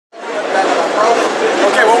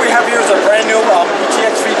Okay, what we have here is a brand new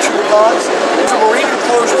TXV2 pods. These are marine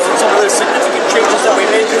enclosures, and some of the significant changes that we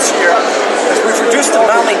made this year is we've reduced the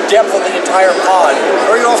mounting depth of the entire pod.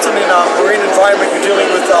 Very often in a marine environment, you're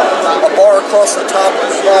dealing with a bar across the top,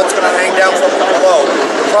 and the pod's going to hang down from below.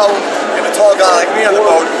 The problem in a tall guy like me on the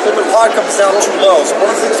boat, the pod comes down too low. So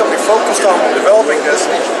one of the things that we focused on when developing this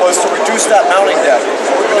was to reduce that mounting depth.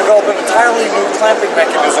 So we're going to develop an entirely new clamping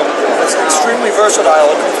mechanism that's extremely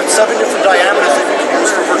versatile. It comes with 7 different diameters that you can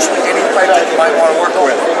use for virtually any pipe that you might want to work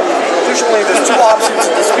with. Additionally, there's 2 options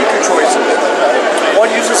in the speaker choices. One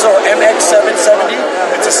uses our MX770.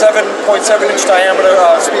 It's a 7.7-inch diameter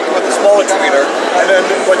speaker with a smaller tweeter. And then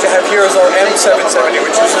what you have here is our M770,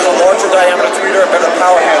 which uses a larger diameter tweeter and better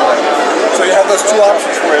power handling. So you have those 2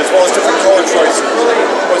 options for it, as well as different color choices.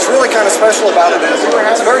 What's really kind of special about it is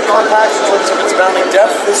it's very compact in terms of its mounting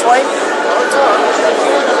depth this way.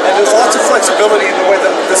 And there's lots of flexibility in the way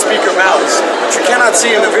that the speaker mounts. What you cannot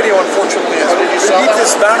see in the video, unfortunately, is beneath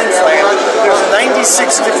this mounting frame, there's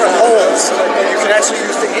 96 different holes that you can actually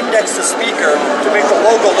use to index the speaker to make the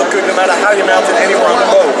logo look good no matter how you mount it anywhere on the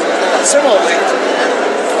boat. Similarly,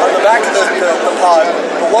 on the back of the pod,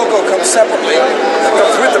 the logo comes separately. It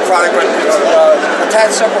comes with the product, but it's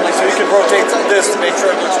attached separately, so you can rotate this to make sure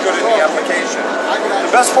it looks good in the application.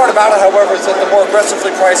 The best part about it, however, is that they're more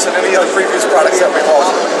aggressively priced than any of the previous products that we've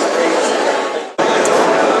offered.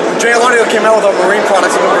 JL Audio came out with our marine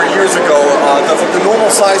products a number of years ago. The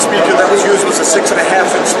normal size speaker that was used was a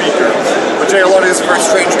 6.5-inch speaker. But JL Audio is a very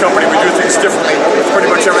strange company. We do things differently with pretty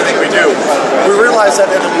much everything we do. We realized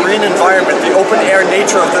that in a marine environment, the open air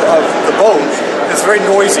nature of the boat is very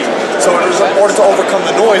noisy. So in order to overcome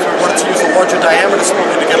the noise, we wanted to use a larger diameter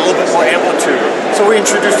speaker to get a little bit more amplitude. So we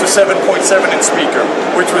introduced a 7.7-inch speaker,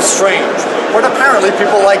 which was strange. But apparently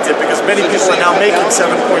people liked it because many people are now making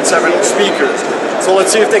 7.7-inch speakers. So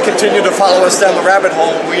let's see if they continue to follow us down the rabbit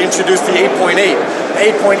hole when we introduce the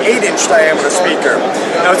 8.8-inch diameter speaker.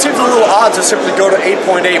 Now it seems a little odd to simply go to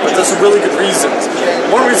 8.8, but there's some really good reasons.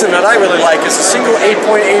 One reason that I really like is a single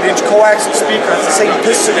 8.8-inch coaxial speaker has the same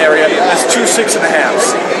piston area as 2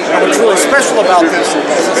 6.5s. Now what's really special about this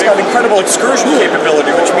is it's got incredible excursion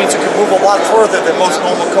capability, which means it can move a lot further than most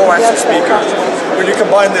normal coaxial speakers. When you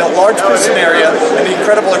combine the large piston area and the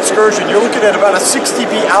incredible excursion, you're looking at about a 6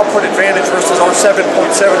 dB output advantage versus our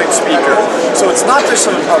 7.7-inch speaker. So it's not just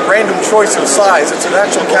a random choice of size, it's an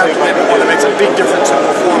actual calculated one that makes a big difference in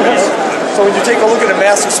performance. So when you take a look at a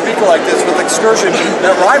massive speaker like this with excursion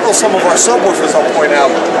that rivals some of our subwoofers, I'll point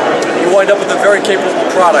out, you wind up with a very capable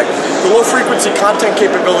product. The low frequency content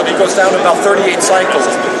capability goes down to about 38 cycles.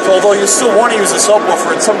 So although you still want to use a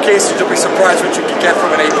subwoofer, in some cases you'll be surprised what you can get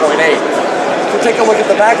from an 8.8. We'll take a look at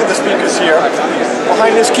the back of the speakers here.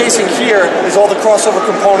 Behind this casing here is all the crossover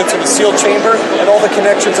components in the sealed chamber, and all the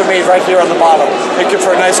connections are made right here on the bottom, making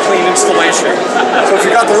for a nice clean installation. So if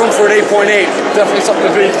you got the room for an 8.8, definitely something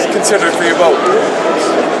to be considered for your boat.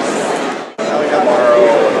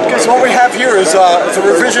 So what we have here is a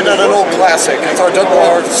revision on an old classic. It's our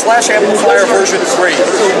Slash amplifier version 3.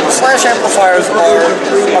 The Slash amplifiers are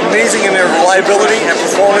amazing in their reliability and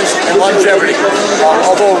performance and longevity.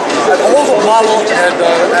 Although an old model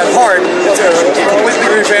at heart, it's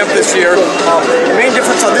completely revamped this year. The main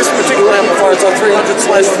difference on this particular amplifier is our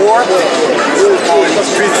 300/4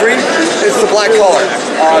 V3 is the black color.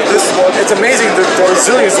 It's amazing the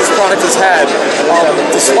resilience this product has had.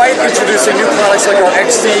 Despite introducing new products like our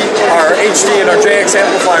XD, our HD, and our JX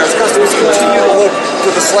amplifiers, customers continue to look to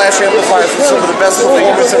the Slash amplifiers for some of the best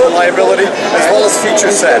performance and reliability, as well as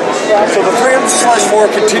feature set. So the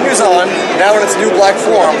 300/4 continues on, now in its new black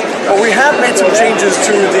form, but we have made some changes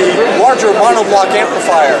to the larger monoblock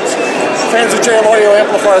amplifiers. Fans of JL Audio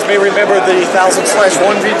amplifiers may remember the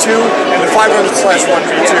 1000/1 V2 and the 500/1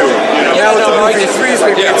 V2. Now with the new V3s,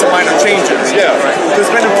 we've made some minor changes.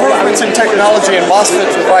 There's been improvements in technology and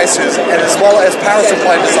MOSFET devices, and as well as power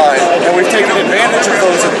supply design, and we've taken advantage of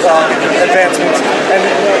those advancements and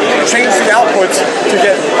changed the outputs to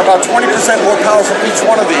get about 20% more power from each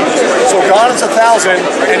one of these. So gone is 1,000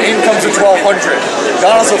 and in comes a 1,200.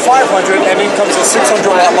 Gone is a 500 and in comes a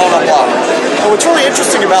 600-watt monoblock. And what's really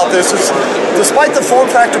interesting about this is, despite the form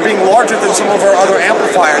factor being larger than some of our other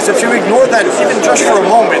amplifiers, if you ignore that even just for a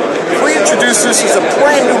moment, if we introduce this as a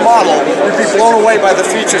brand new model, you'd be blown away by the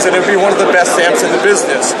features and it'd be one of the best amps in the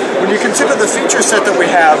business. When you consider the feature set that we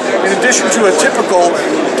have, in addition to a typical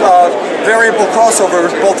variable crossover,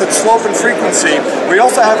 both in slope and frequency, frequency. We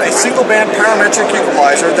also have a single band parametric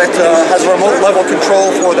equalizer that has remote level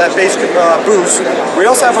control for that bass boost. We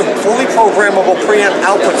also have a fully programmable preamp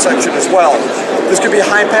output section as well. This could be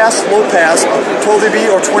high pass, low pass, 12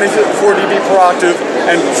 dB or 24 dB per octave,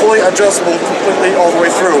 and fully adjustable completely all the way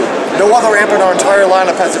through. No other amp in our entire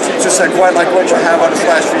lineup has a feature set quite like what you have on a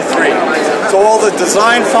Slash V3. So while the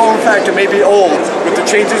design form factor may be old, with the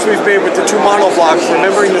changes we've made with the two mono blocks,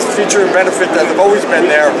 remembering this feature and benefit that have always been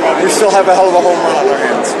there, we still have a hell of a home run on our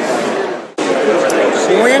hands.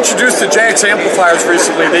 When we introduced the JX amplifiers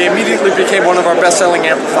recently, they immediately became one of our best-selling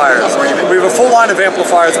amplifiers. We have a full line of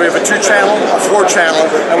amplifiers. We have a 2-channel, a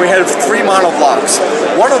 4-channel, and we have 3 mono blocks.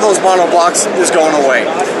 One of those mono blocks is going away.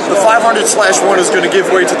 The 500/1 is going to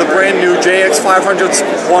give way to the brand new JX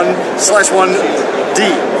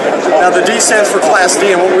 500/1/1D. Now the D stands for Class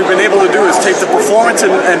D, and what we've been able to do is take the performance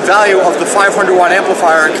and value of the 500-watt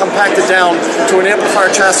amplifier and compact it down to an amplifier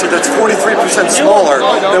chassis that's 43% smaller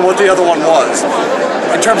than what the other one was.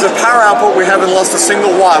 In terms of power output, we haven't lost a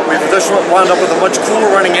single watt. We've just wound up with a much cooler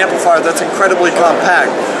running amplifier that's incredibly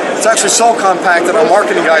compact. It's actually so compact that our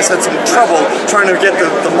marketing guys had some trouble trying to get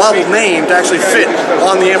the model name to actually fit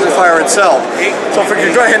on the amplifier itself. So if we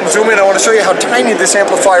could go ahead and zoom in, I want to show you how tiny this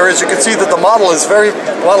amplifier is. You can see that the model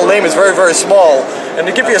name is very, very small. And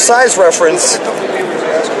to give you a size reference,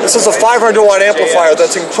 this is a 500-watt amplifier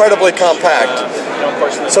that's incredibly compact.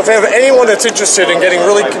 So if you have anyone that's interested in getting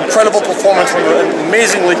really incredible performance from an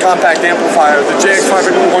amazingly compact amplifier, the JX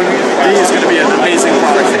 500/1D is going to be an amazing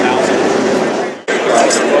product.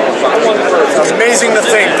 It's amazing to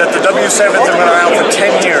think that the W7s have been around for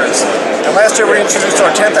 10 years. And last year we introduced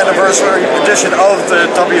our 10th anniversary edition of the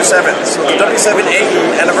W7s, so the W7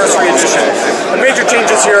 AE Anniversary Edition. The major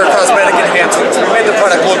changes here are cosmetic enhancements. We made the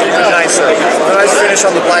product look even nicer. A nice finish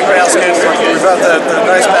on the black basket. We've got the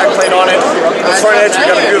nice backplate on it. On the front edge we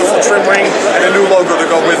got a beautiful trim ring and a new logo to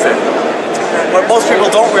go with it. What most people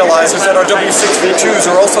don't realize is that our W6 V2s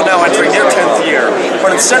are also now entering their 10th year.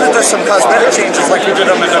 But instead of just some cosmetic changes like we did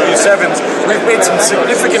on the W7s, we've made some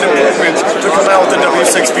significant improvements to come out with the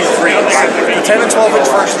W6 V3s. The 10 and 12-inch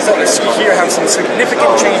versions that you see here have some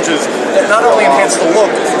significant changes that not only enhance the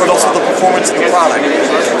look, but also the performance of the product.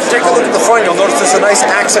 Take a look at the front, you'll notice there's a nice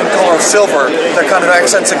accent color of silver that kind of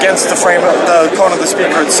accents against the frame of the cone of the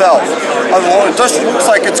speaker itself. Although it just looks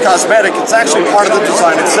like it's cosmetic, it's actually part of the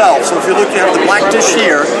design itself. So if you're looking at the black dish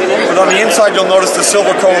here, but on the inside you'll notice the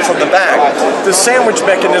silver cone from the back. This sandwich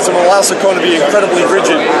mechanism allows the cone to be incredibly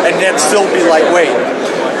rigid and yet still be lightweight.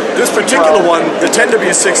 This particular one, the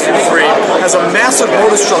 10W6V3, has a massive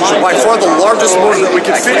motor structure, by far the largest motor that we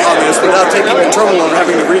can fit on this without taking a terminal and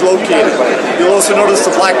having to relocate it. You'll also notice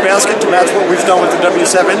the black basket to match what we've done with the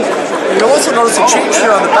W7. And you'll also notice a change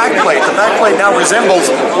here on the backplate. The backplate now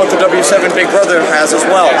resembles what the W7 Big Brother has as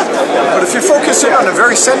well. But if you focus in on the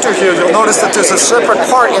very center here, you'll notice that there's a separate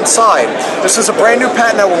part inside. This is a brand new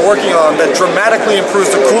patent that we're working on that dramatically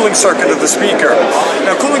improves the cooling circuit of the speaker.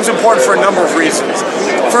 Now cooling is important for a number of reasons.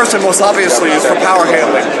 First and most obviously is for power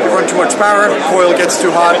handling. You run too much power, the coil gets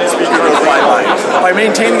too hot, the speaker goes bye-bye. By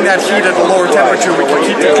maintaining that heat at a lower temperature, we can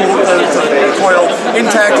keep the coil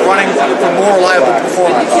intact, running for more reliable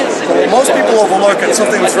performance. But what most people overlook, and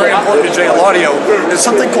something that's very important to JL Audio, is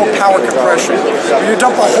something called power compression. When you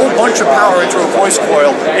dump a whole bunch of power into a voice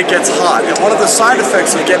coil, it gets hot. And one of the side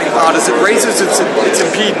effects of getting hot is it raises its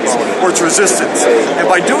impedance, or its resistance. And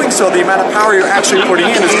by doing so, the amount of power you're actually putting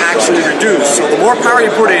in is actually reduced. So the more power you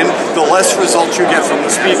put in, the less results you get from the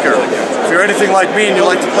speaker. If you're anything like me and you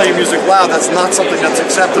like to play music loud, that's not something that's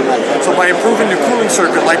acceptable. So by improving the cooling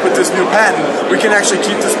circuit, like with this new patent, we can actually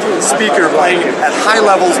keep the speaker playing at high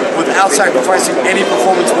levels without sacrificing any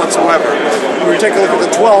performance whatsoever. When we take a look at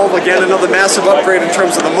the 12, again another massive upgrade in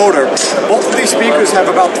terms of the motor. Both of these speakers have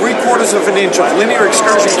about 3/4 of an inch of linear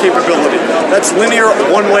excursion capability. That's linear,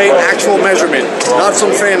 one-way, actual measurement, not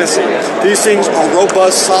some fantasy. These things are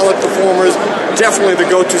robust, solid performers, definitely the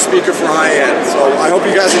go-to speaker for high-end. So I hope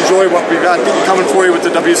you guys enjoy what we've got coming for you with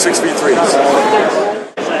the W6 V3s.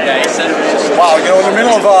 Wow, you know, in the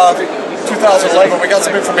middle of 2011, we got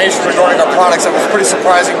some information regarding our products that was pretty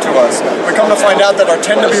surprising to us. We come to find out that our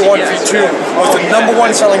 10W1 V2 was the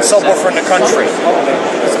 #1 selling subwoofer in the country.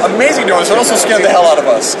 It's amazing to us. It also scared the hell out of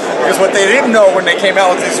us, because what they didn't know when they came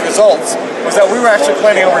out with these results was that we were actually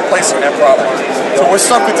planning on replacing that product. So we're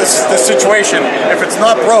stuck with this situation. If it's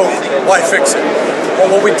not broke, why fix it?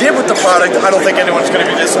 Well, what we did with the product, I don't think anyone's going to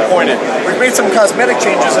be disappointed. We've made some cosmetic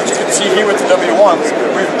changes that you can see here with the W1s.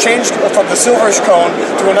 We've changed from the silverish cone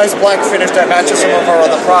to a nice black finish that matches some of our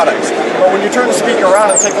other products. But when you turn the speaker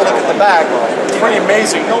around and take a look at the back, it's pretty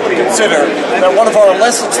amazing to consider that one of our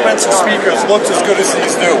less expensive speakers looks as good as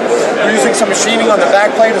these do. We're using some machining on the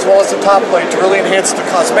back plate as well as the top plate to really enhance the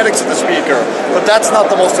cosmetics of the speaker. But that's not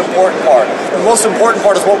the most important part. The most important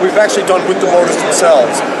part is what we've actually done with the motors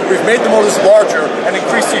themselves. We've made the motors larger and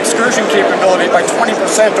increased the excursion capability by 20%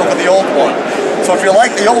 over the old one. So if you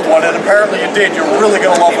like the old one, and apparently you did, you're really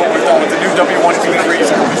going to love what we've done with the new W1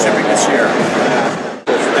 V3s that we'll be shipping this year.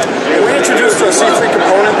 We introduced our C3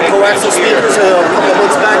 component, the coaxial speakers, a couple of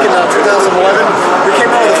months back in 2011. We came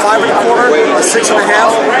out with a 5.25, a 6.5,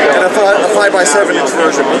 and a 5x7-inch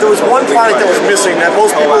version. But there was one product that was missing that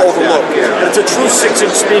most people overlook, and it's a true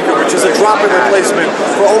 6-inch speaker, which is a drop-in replacement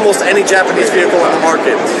for almost any Japanese vehicle on the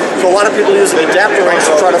market. So a lot of people use an adapter range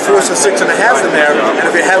to try to force a 6.5 in there, and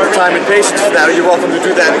if you have the time and patience for that, you're welcome to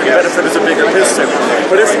do that. The benefit is a bigger piston.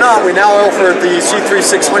 But if not, we now offer the C3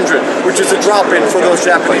 600, which is a drop-in for those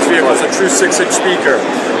Japanese vehicles, a true 6-inch speaker.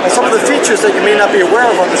 And some of the features that you may not be aware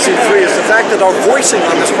of on the C3 is the fact that our voicing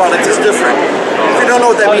on this product is different. If you don't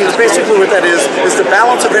know what that means, basically what that is the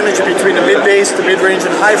balance of energy between the mid-bass, the mid-range,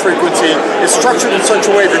 and high frequency is structured in such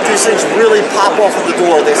a way that these things really pop off of the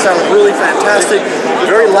door. They sound really fantastic,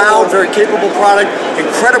 very loud, very capable product,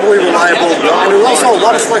 incredibly reliable, and there's also a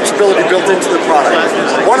lot of flexibility built into the product.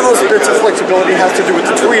 One of those bits of flexibility has to do with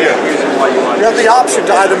the tweeter. You have the option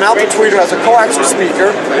to either mount the tweeter as a coaxial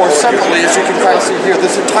speaker, or separately, as you can kind of see here,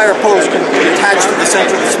 this entire post can be attached to the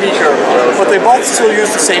center of the speaker, but they both still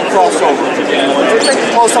use the same crossover. If you take a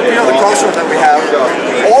close up here, the crossover that we have,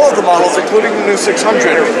 all of the models, including the new 600,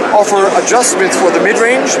 offer adjustments for the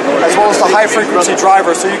mid-range as well as the high-frequency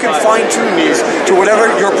driver, so you can fine-tune these to whatever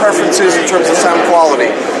your preference is in terms of sound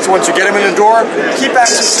quality. So once you get them in the door, keep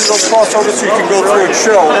access to those crossovers so you can go through and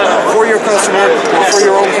show for your customer or for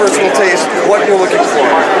your own personal taste what you're looking for.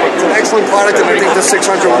 It's an excellent product, and I think the 600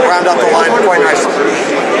 will round out the line quite nicely.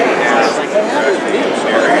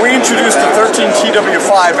 When we introduced the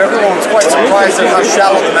 13TW5, everyone was quite surprised at how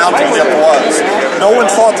shallow the mounting depth was. No one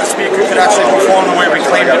thought the speaker could actually perform the way we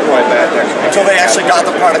claimed it would, until they actually got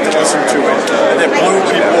the product and listened to it, and it blew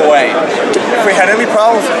people away. If we had any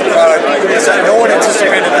problems with the product, it's that no one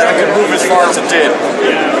anticipated that it could move as far as it did.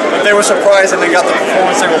 But they were surprised and they got the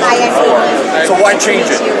performance they were looking for. So why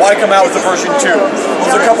change it? Why come out with the version 2?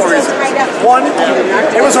 There's a couple of reasons. One,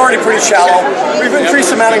 it was already pretty shallow. We've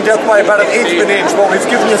increased the mounting depth by about 1/8 of an inch, but we've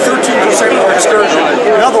given you 13% more excursion.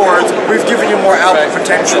 In other words, we've given you more output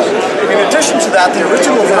potential. In addition to that, the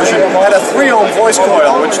original version had a 3-ohm voice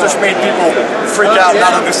coil, which just made people freak out and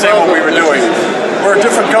not understand what we were doing. We're a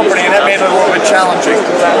different company, and that made it a little bit challenging.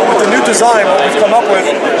 But with the new design, what we've come up with,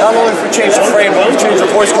 not only have we changed the frame, but we've changed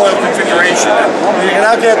the voice coil configuration. You can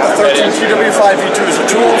now get the 13TW5 V2 as a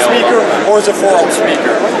 2-ohm speaker or as a 4-ohm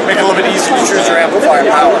speaker. Make it a little bit easier to choose your amplifier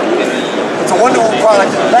power. It's a wonderful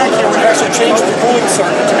product. Back here, we've actually changed the cooling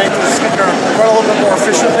circuit to make the speaker run a little bit more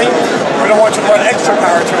efficiently. We don't want you to run extra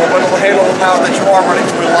power to it, but it'll handle the power that you are running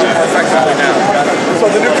to it a lot more effectively now. So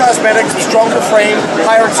the new cosmetics, stronger frame,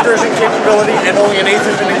 higher excursion capability, and only 1/8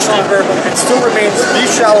 of an inch deeper, it still remains the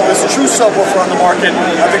shallowest true subwoofer on the market.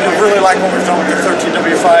 I think we really like what we've done with the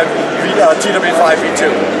 13TW5 V2.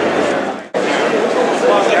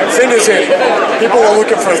 Thin is in. People are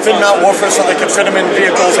looking for thin mount woofers so they can fit them in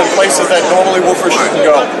vehicles and places that normally woofers shouldn't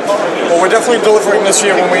go. But we're definitely delivering this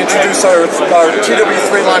year when we introduce our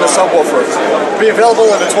TW3 line of subwoofers. It'll be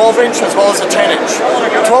available in a 12-inch as well as a 10-inch.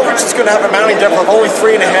 The 12-inch is going to have a mounting depth of only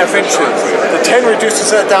 3.5 inches. The 10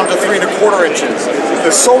 reduces that down to 3.25 inches.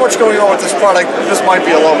 There's so much going on with this product, this might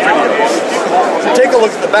be a long video. If you take a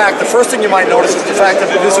look at the back, the first thing you might notice is the fact that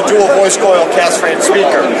it is a dual voice coil cast frame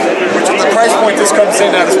speaker, which at the price point this comes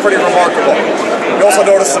in at is pretty remarkable. You also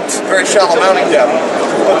notice some very shallow mounting depth.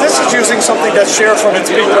 But this is using something that's shared from its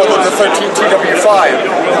big brother, the 13TW5.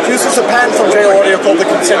 It uses a patent from JL Audio called the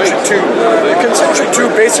concentric tube. The concentric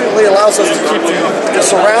tube basically allows us to keep the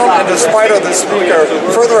surround and the spider of the speaker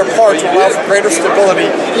further apart to allow for greater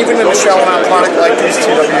stability, even in a shallow mount product like these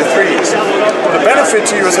TW3s. The benefit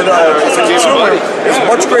to you as a consumer is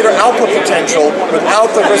much greater output potential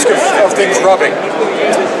without the risk of things rubbing.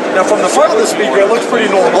 Now from the front of the speaker, it looks pretty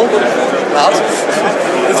normal.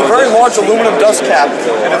 There's a very large aluminum dust cap,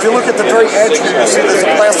 and if you look at the very edge here, you'll see there's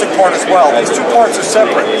a plastic part as well. These two parts are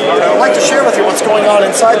separate. And I'd like to share with you what's going on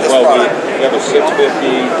inside this product. We have a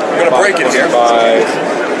 650. I'm going to break it here.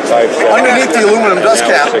 Underneath the aluminum dust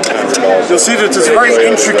cap, you'll see that there's a very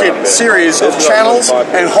intricate series of channels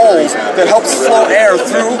and holes that helps flow air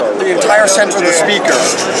through the entire center of the speaker.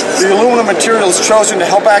 The aluminum material is chosen to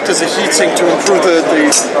help act as a heat sink to improve the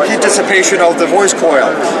heat dissipation of the voice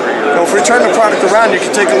coil. Now, if we turn the product around, you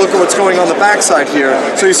can take a look at what's going on the backside here.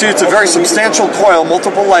 So you see it's a very substantial coil,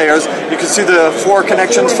 multiple layers. You can see the 4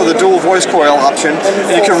 connections for the dual voice coil option.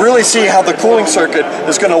 And you can really see how the cooling circuit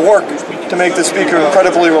is going to work to make the speaker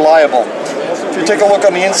incredibly reliable. If you take a look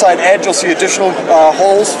on the inside edge, you'll see additional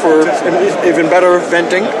holes for even better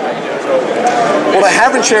venting. What I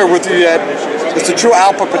haven't shared with you yet is the true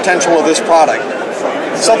output potential of this product.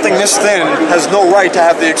 Something this thin has no right to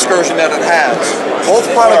have the excursion that it has. Both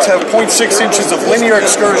products have 0.6 inches of linear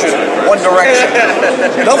excursion, one direction.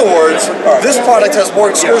 In other words, this product has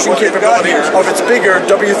more excursion capability of its bigger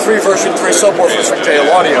W3 version 3 subwoofers from JL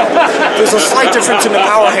Audio. There's a slight difference in the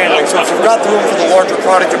power handling, so if you've got the room for the larger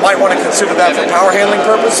product, you might want to consider that for power handling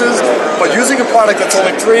purposes. But using a product that's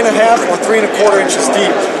only 3.5 or 3.25 inches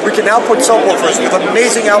deep, we can now put subwoofers with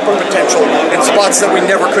amazing output potential in spots that we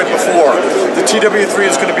never could before. The TW3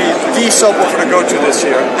 is going to be the subwoofer to go to this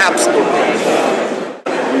year, absolutely.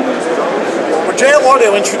 When JL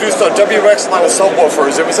Audio introduced our WX line of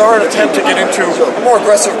subwoofers, it was our attempt to get into a more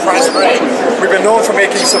aggressive price range. We've been known for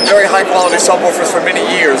making some very high quality subwoofers for many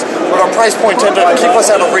years, but our price point tended to keep us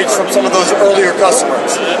out of reach from some of those earlier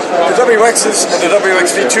customers. The WXs and the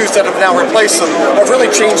WXV2s that have now replaced them have really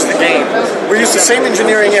changed the game. We use the same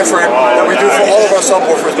engineering effort that we do for all of our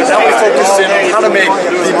subwoofers, but now we focus in on how to make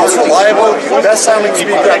the most reliable, best sounding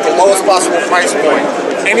speaker at the lowest possible price point.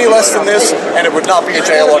 Any less than this, and it would not be a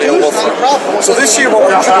JL Audio woofer. So this year what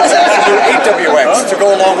we're introducing is the new 8WX to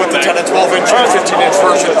go along with the 10 and 12 inch and 15 inch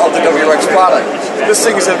version of the WX product. This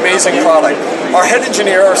thing is an amazing product. Our head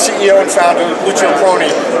engineer, our CEO and founder, Lucio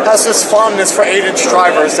Proni, has this fondness for 8-inch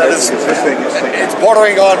drivers that is it's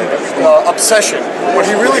bordering on obsession. But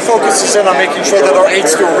he really focuses in on making sure that our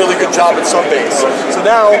 8s do a really good job at sub bass. So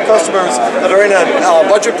now customers that are in a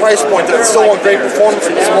budget price point that still want great performance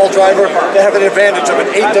from a small driver, they have an advantage of an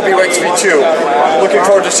 8WX-V2. Looking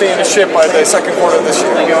forward to seeing it ship by the second quarter of this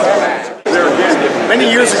year. Many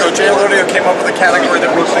years ago, JL Audio came up with a category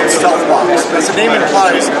that we called stealth box. As the name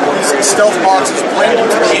implies, these stealth boxes blend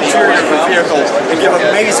into the interior of the vehicle and give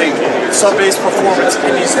amazing sub-bass performance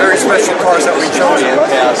in these very special cars that we chose.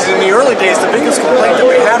 And in the early days, the biggest complaint that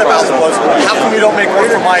we had about them was, how come you don't make one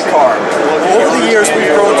for my car? Well, over the years,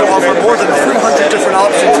 we've grown to offer more than 300 different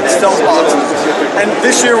options in stealth boxes. And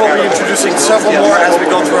this year, we'll be introducing several more as we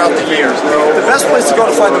go throughout the year. The best place to go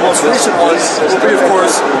to find the most recent ones will be, of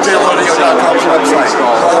course, JLaudio.com's website.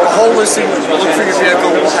 We'll have a whole listing, look for your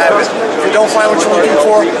vehicle, we'll have it. If you don't find what you're looking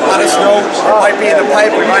for, let us know. It might be in the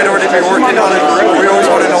pipe, we might already be working on it. We always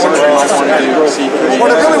want to know what you're interested in.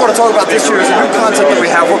 What I really want to talk about this year is a new concept that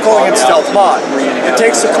we have. We're calling it Stealth Mod. It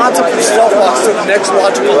takes the concept of Stealth Box to the next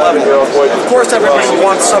logical level. Of course, everybody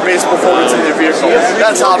wants sub-bass performance in their vehicle.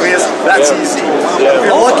 That's obvious, that's easy. If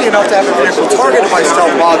you're lucky enough to have a vehicle targeted by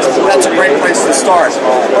Stealth Mods, that's a great place to start.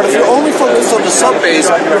 But if you're only focused on the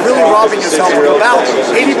sub-bass, you're really robbing yourself of about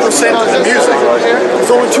 80% of the music.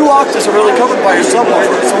 There's only 2 octaves are really covered by your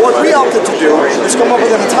subwoofer. So what we opted to do is come up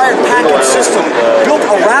with an entire package system built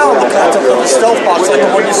around the concept of the Stealth Box, like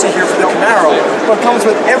the one you see here for the Camaro, but comes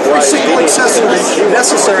with every single accessory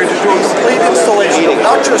necessary to do a complete installation of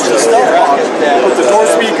not just the Stealth Box, but the door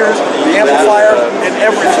speakers, the amplifier, and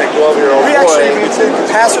everything. We actually even include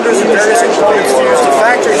capacitors and various components to use the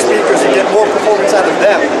factory speakers and get more performance out of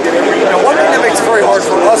them. Now, one thing that makes it very hard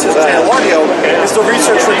for us as JL Audio is the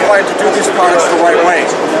research required to do these products the right way.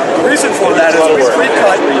 The reason for that is we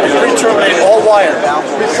pre-cut and pre-terminate all wire.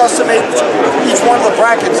 We custom made each one of the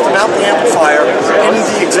brackets to mount the amplifier in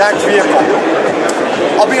the exact vehicle.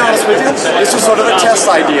 I'll be honest with you, this is sort of a test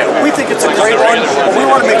idea. We think it's a great one, but we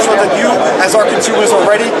want to make sure that you, as our consumers, are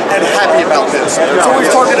ready and happy about this. So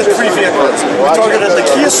we've targeted 3 vehicles. We targeted the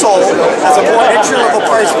Kia Soul as a more entry-level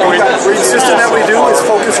price point. We're insistent that we do is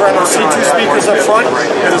focus around our C2 speakers up front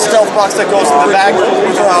and the Stealth Box that goes in the back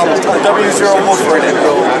with a W0 woofer in it.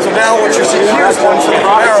 So now what you're seeing here is one for the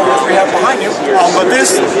Camaro, which we have behind you, but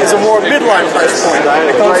this is a more midline price point.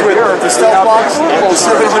 It comes with the Stealth Box, the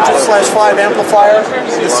 700/5 amplifier,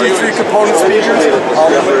 the C3 component speakers.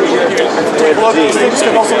 Take a look, these things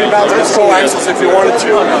can also be mounted as coaxials if you wanted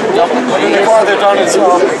to. In the car they're done as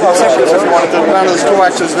separate if you wanted to mount as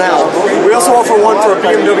coaxials now. We also offer one for a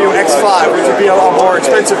BMW X5, which would be a more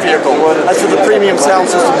expensive vehicle. That's for the premium sound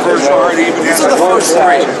system version. These are the first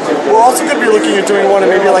 3. We're also going to be looking at doing one in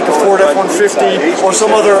maybe like a Ford F-150 or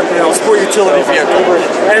some other sport utility vehicle.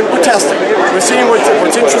 And we're testing. We're seeing what's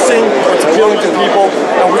interesting, what's appealing to people.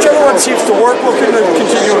 Whichever going to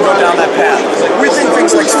continue and go down that path. We think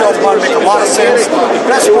things like stealth mode make a lot of sense. The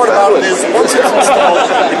best part about it is once it's installed,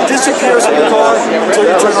 it disappears in the car until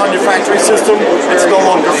you turn on your factory system. It's no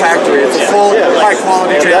longer factory. It's a full,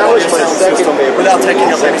 high-quality JLR sound system without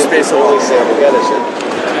taking up any space at all.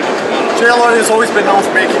 JLR has always been known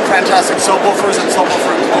for making fantastic subwoofers and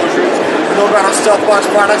subwoofer enclosures. You know about our stealth box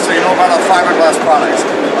products, so you know about our fiberglass products.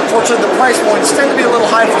 Unfortunately, the price points tend to be a little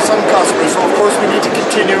high for some customers, so of course we need to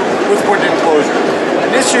continue with wood enclosure.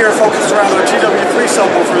 And this year, focused around our TW3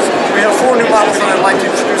 subwoofers, we have 4 new models that I'd like to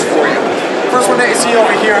introduce for you. The first one that you see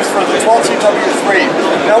over here is for the 12TW3.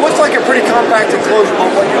 Now it looks like a pretty compact enclosure,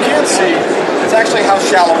 but what you can't see is actually how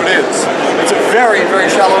shallow it is. It's a very,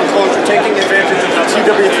 very shallow enclosure, taking advantage of the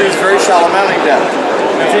TW3's very shallow mounting depth.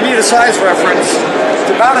 If you need a size reference,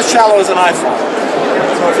 it's about as shallow as an iPhone.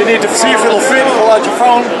 So if you need to see if it'll fit, pull out your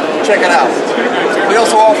phone, check it out. We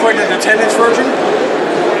also offer it in the 10-inch version,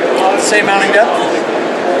 same mounting depth.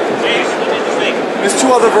 There's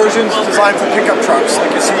 2 other versions designed for pickup trucks,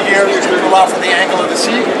 like you see here, which will allow for the angle of the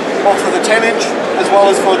seat, both for the 10-inch as well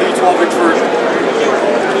as for the 12-inch version.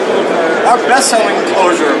 Our best-selling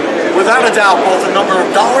enclosure, without a doubt, both in number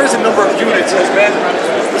of dollars and number of units, has been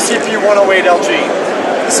the CP108LG.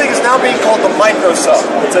 This thing is now being called the Micro Sub.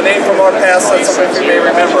 It's a name from our past, that's something you may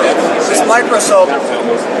remember. This Micro Sub,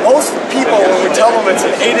 most people, when we tell them it's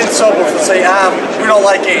an 8-inch subwoofer, say, we don't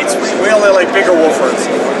like 8s, we only like bigger woofers.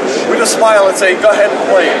 We just smile and say, go ahead and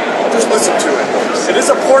play it. Just listen to it. It is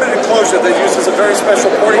a ported enclosure that uses a very special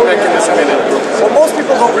porting mechanism in it. What most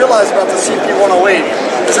people don't realize about the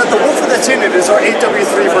CP108 is that the woofer that's in it is our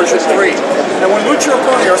 8W3 version 3. And when Lucio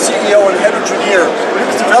Poni, our CEO and head engineer, when he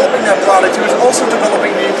was developing that product, he was also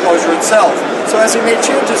developing the enclosure itself. So as he made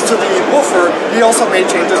changes to the woofer, he also made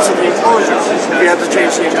changes to the enclosure. If he had to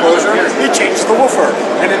change the enclosure, he changed the woofer.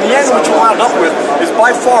 And in the end, what you wound up with is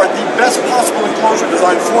by far the best possible enclosure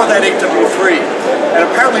design for that 8W3. And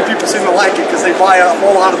apparently people seem to like it because they buy a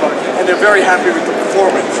whole lot of them and they're very happy with the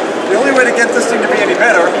performance. The only way to get this thing to be any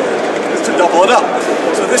better is to double it up.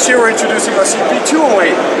 So this year we're introducing our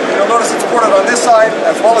CP208. You'll notice it's ported on this side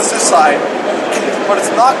as well as this side, but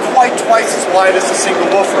it's not quite twice as wide as the single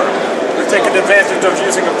woofer. We've taken advantage of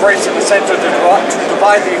using a brace in the center to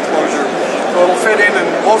divide the enclosure, so it'll fit in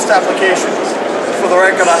most applications. For the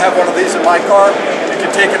record, I have one of these in my car. You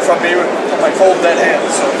can take it from me with my cold dead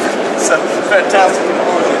hands. So it's a fantastic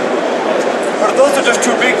enclosure. But if those are just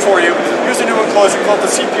too big for you, use a new enclosure called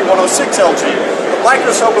the CP106LG. The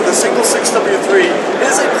Micro Sub with a single 6W3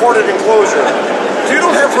 is a ported enclosure. If you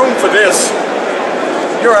don't have room for this,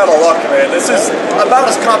 you're out of luck, man. This is about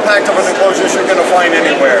as compact of an enclosure as you're going to find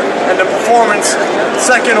anywhere. And the performance,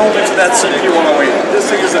 second only to that CP108. This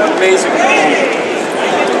thing is an amazing enclosure.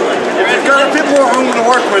 If you've got a bit more room to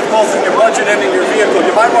work with, both in your budget and in your vehicle,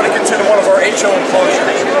 you might want to consider one of our HO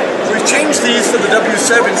enclosures. We've changed these for the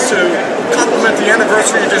W7s to complement the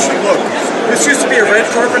anniversary edition look. This used to be a red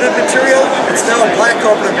carpeted material, it's now a black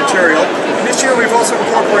carpeted material. And this year we've also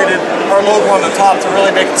incorporated our logo on the top to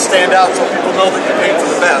really make it stand out so people know that you're paying for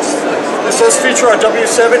the best. This does feature our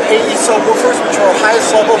W7 AE subwoofers, which are our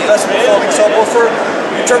highest level, best performing subwoofer.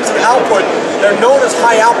 In terms of output, they're known as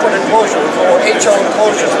high output enclosures, or HO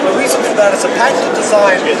enclosures. And the reason for that is a patented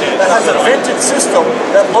design that has a vented system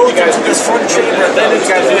that loads into this front chamber and then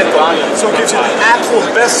into the vehicle. So it gives you the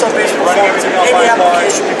absolute best sub-bass performance in any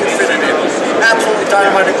application you can fit it in. Absolutely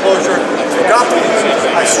dynamite enclosure. If you've got these,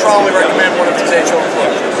 I strongly recommend one of these HO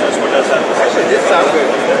enclosures.